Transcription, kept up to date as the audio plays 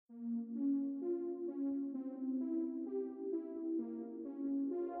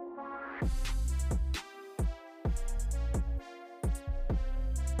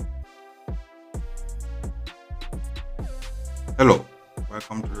Hello,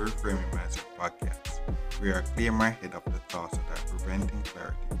 welcome to the Reframing Mindset podcast. We are clear my head of the thoughts that are preventing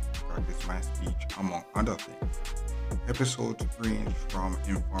clarity, practice my speech, among other things. Episodes range from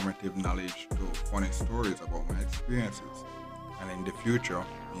informative knowledge to funny stories about my experiences, and in the future,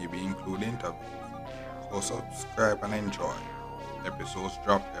 maybe include interviews. So subscribe and enjoy. Episodes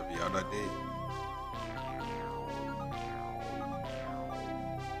drop every other day.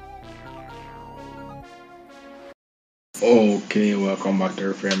 Okay, welcome back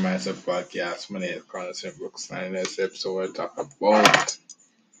to Reframe Mindset Podcast. My name is Carlson Brooks, and in this episode, we'll talk about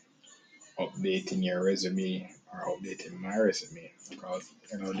updating your resume or updating my resume because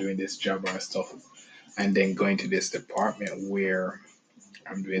doing this job or stuff and then going to this department where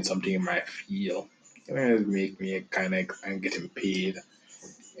I'm doing something in my field. It make me kind of I'm getting paid,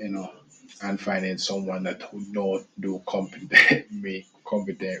 you know, and finding someone that who know do competent make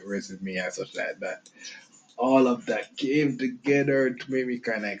competent resume and such like that. All of that came together to make me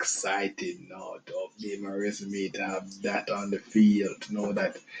kind of excited now to update my resume, to have that on the field, to know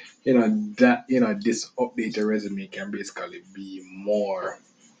that, this updated resume can basically be more,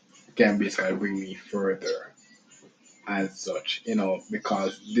 can basically bring me further as such,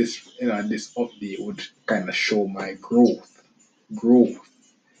 because this update would kind of show my growth,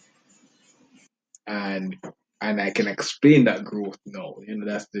 and I can explain that growth now.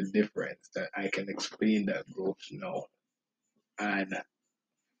 That's the difference, that I can explain that growth now. And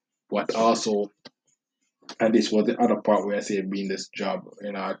what also, and this was the other part where I say being this job,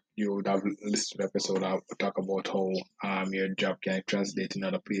 you would have listened to the episode. I would talk about how your job can translate in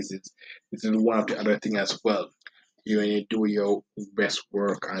other places. This is one of the other thing as well. When you do your best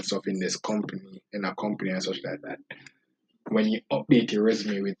work and stuff in this company, in a company and such like that. When you update your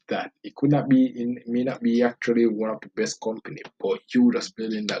resume with that, it could not be in, it may not be actually one of the best company, but you just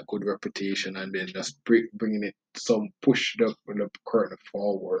building that good reputation and then just bringing it some push the curtain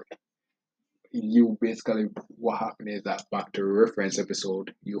forward. You basically, what happened is that back to the reference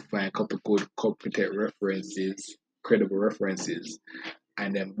episode, you find a couple good competent references, credible references,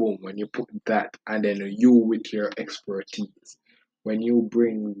 and then boom, when you put that, and then you with your expertise, when you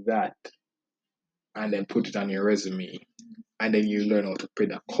bring that and then put it on your resume, and then you learn how to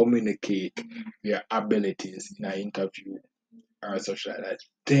communicate your abilities in an interview or such like that,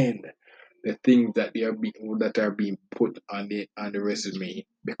 then the things that are being put on the resume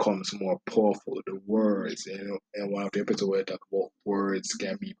becomes more powerful. The words, in one of the episodes where I talk about words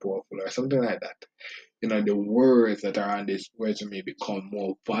can be powerful or something like that. The words that are on this resume become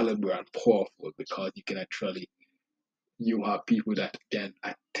more valuable and powerful because you can actually, you have people that can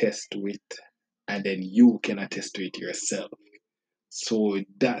attest to it, and then you can attest to it yourself. So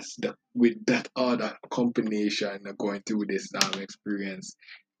that's the with that other combination of going through this experience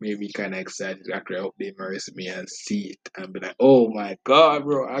made me kind of excited to actually update my resume and see it and be like, oh my god,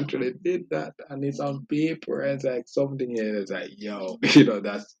 bro, I actually did that and it's on paper and it's like something, and it's like, yo,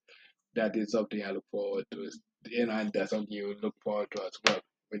 that is something I look forward to. And that's something you look forward to as well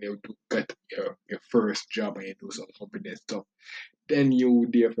when you do get your first job and you do some confident stuff. Then you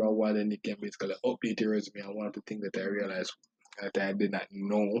there for a while and you can basically update your resume. And one of the things that I realized that I did not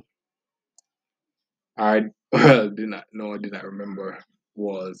know, I did not remember,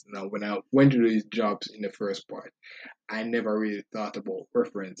 was now when I went to these jobs in the first part, I never really thought about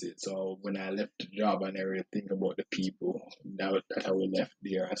references. So when I left the job, I never really think about the people that I was left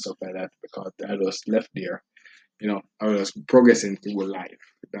there and stuff like that, because I was left there. I was progressing through life.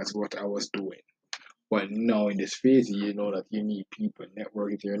 That's what I was doing. But now in this phase, you know that you need people.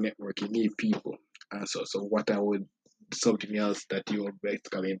 Network is your network. You need people. And so what I would, something else that you would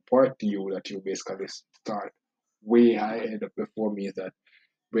basically impart to you, that you basically start way ahead of before me, is that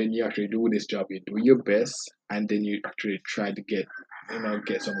when you actually do this job, you do your best, and then you actually try to get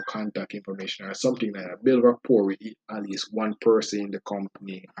some contact information or something like that. Build rapport with at least one person in the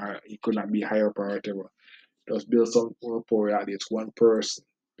company, or it could not be higher priority. Just build some rapport with at least one person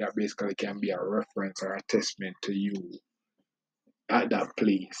that basically can be a reference or a testament to you at that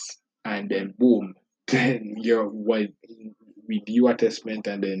place. And then boom, then you're with you attestment,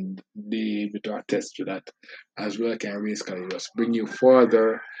 and then they able to attest to that as well, can basically just bring you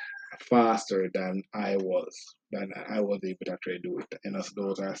further faster than I was able to actually do it. And as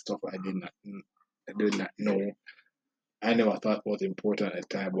those are stuff I did not know. I never thought was important at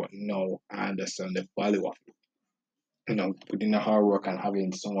the time, but now I understand the value of it. Putting the hard work and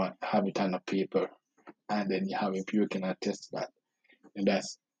having someone have it on a paper, and then you having people can attest to that. And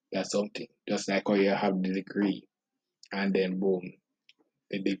that's something. Just like how you have the degree, and then boom,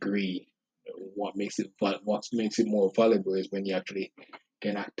 the degree what makes it more valuable is when you actually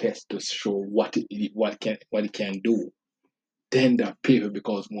can attest to show what it can do. Then that paper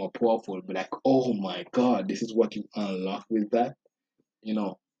becomes more powerful. Be like, oh my God, this is what you unlock with that. You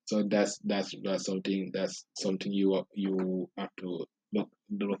know. So that's something you have to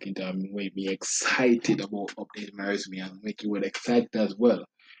look into and make me excited about updating my resume and make you excited as well.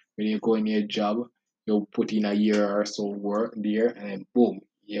 When you go in your job, you put in a year or so work there, and then boom,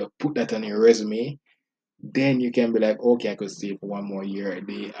 you put that on your resume. Then you can be like, okay, I could stay for one more year.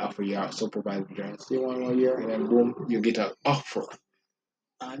 They offer you a supervisor and stay one more year, and then boom, you get an offer,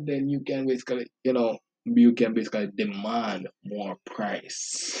 and then you can basically demand more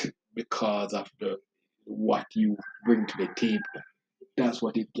price because of the what you bring to the table. That's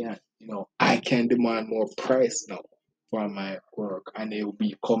what it can. I can demand more price now for my work, and it will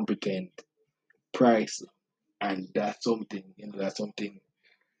be competent price, and that's something.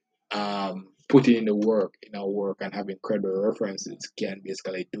 Putting in the work in our work and having credible references can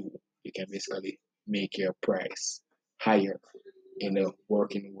basically do. You can basically make your price higher in the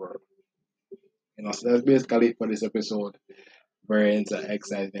working world. So that's basically it for this episode. Very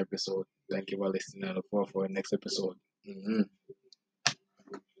exciting episode. Thank you for listening. I look forward for the next episode. Hmm.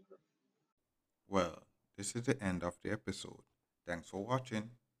 Well, this is the end of the episode. Thanks for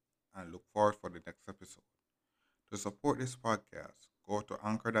watching and look forward for the next episode. To support this podcast, go to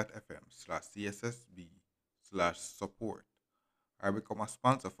anchor.fm/cssb/support or become a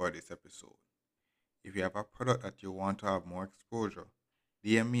sponsor for this episode. If you have a product that you want to have more exposure,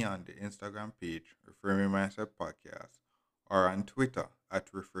 DM me on the Instagram page, Reframing Mindset Podcast, or on Twitter at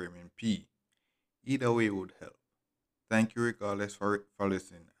ReframingP. Either way would help. Thank you regardless for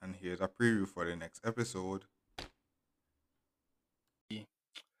listening, and here's a preview for the next episode.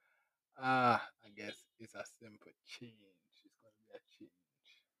 I guess it's a simple change. It's going to be a change.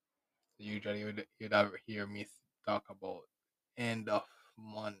 Usually, you'd ever hear me talk about end of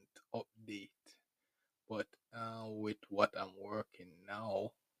month update, but with what I'm working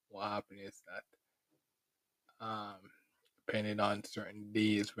now, what happens is that um, depending on certain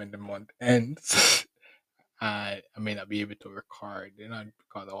days when the month ends, I may not be able to record,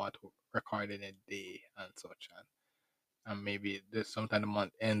 because I want to record in a day and such, and maybe there's sometime the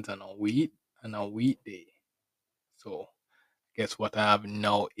month ends on a weekday. So guess what I have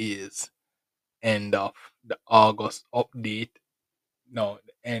now is end of the August update. No,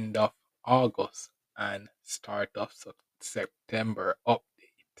 the end of August and start of September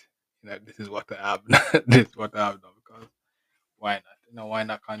update. This is what I have. This is what I have now, because why not? Why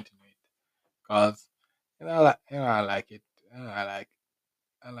not continue it? Because I like it. I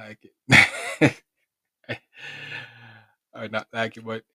like it. I not like it, but